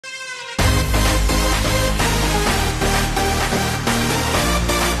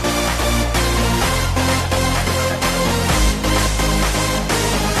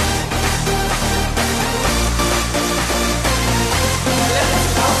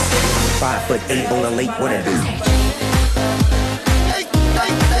5'8" on the lake, what it do?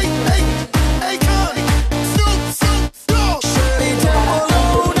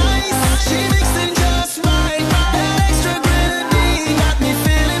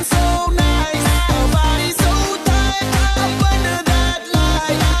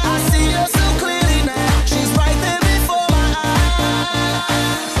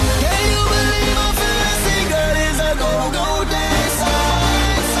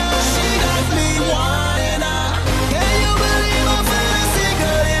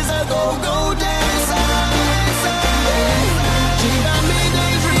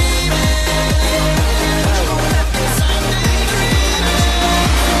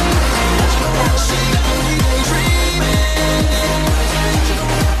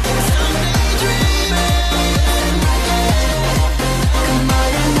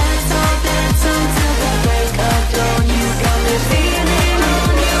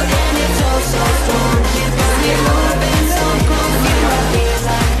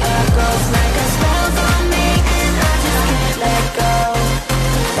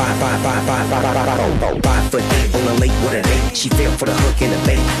 She fell for the hook in the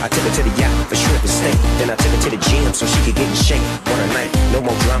bait. I took her to the yacht for shrimp and steak. Then I took her to the gym so she could get in shape. One a night, no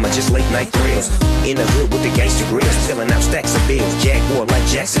more drama, just late night thrills. In the hood with the gangster grills, filling out stacks of bills. Jaguar like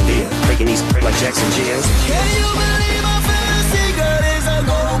Jacksonville, making these like Jackson Jills. Can you believe